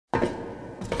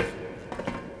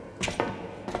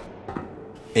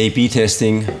A/B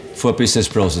testing for business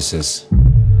processes.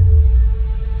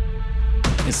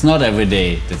 It's not every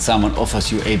day that someone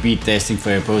offers you A/B testing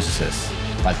for your processes,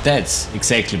 but that's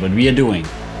exactly what we are doing.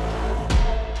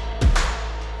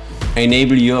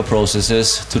 Enable your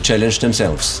processes to challenge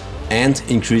themselves and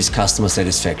increase customer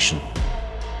satisfaction.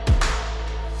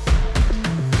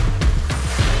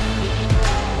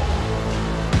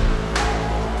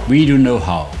 We do know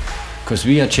how, because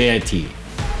we are JIT.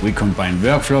 We combine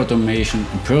workflow automation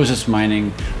and process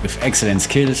mining with excellent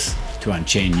skills to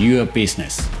unchain your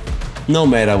business. No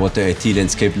matter what the IT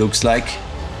landscape looks like,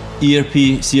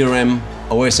 ERP, CRM,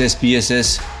 OSS,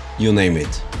 BSS, you name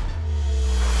it.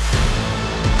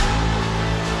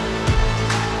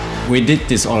 We did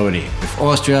this already with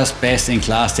Austria's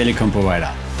best-in-class telecom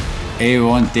provider,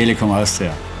 A1 Telekom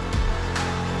Austria.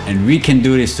 And we can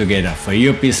do this together for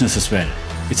your business as well.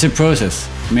 It's a process,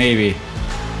 maybe,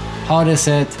 how they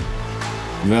said,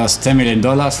 worth $10 million.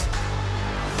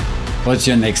 What's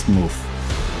your next move?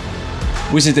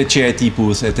 Visit the JIT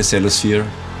booth at the Celosphere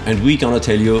and we're gonna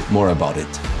tell you more about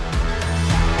it.